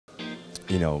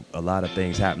you know, a lot of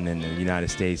things happening in the United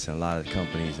States and a lot of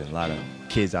companies and a lot of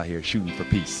kids out here shooting for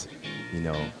peace. You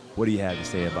know, what do you have to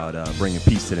say about bringing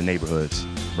peace to the neighborhoods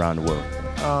around the world?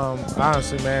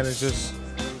 Honestly, man, it's just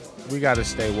we got to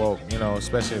stay woke, you know,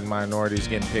 especially the minorities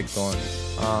getting picked on.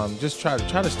 Just try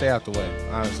to stay out the way,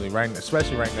 honestly,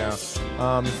 especially right now.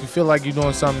 If you feel like you're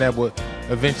doing something that would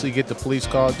eventually get the police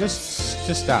called,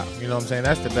 just stop. You know what I'm saying?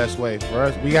 That's the best way for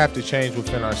us. We have to change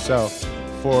within ourselves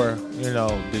for, you know,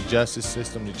 the justice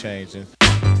system to change. And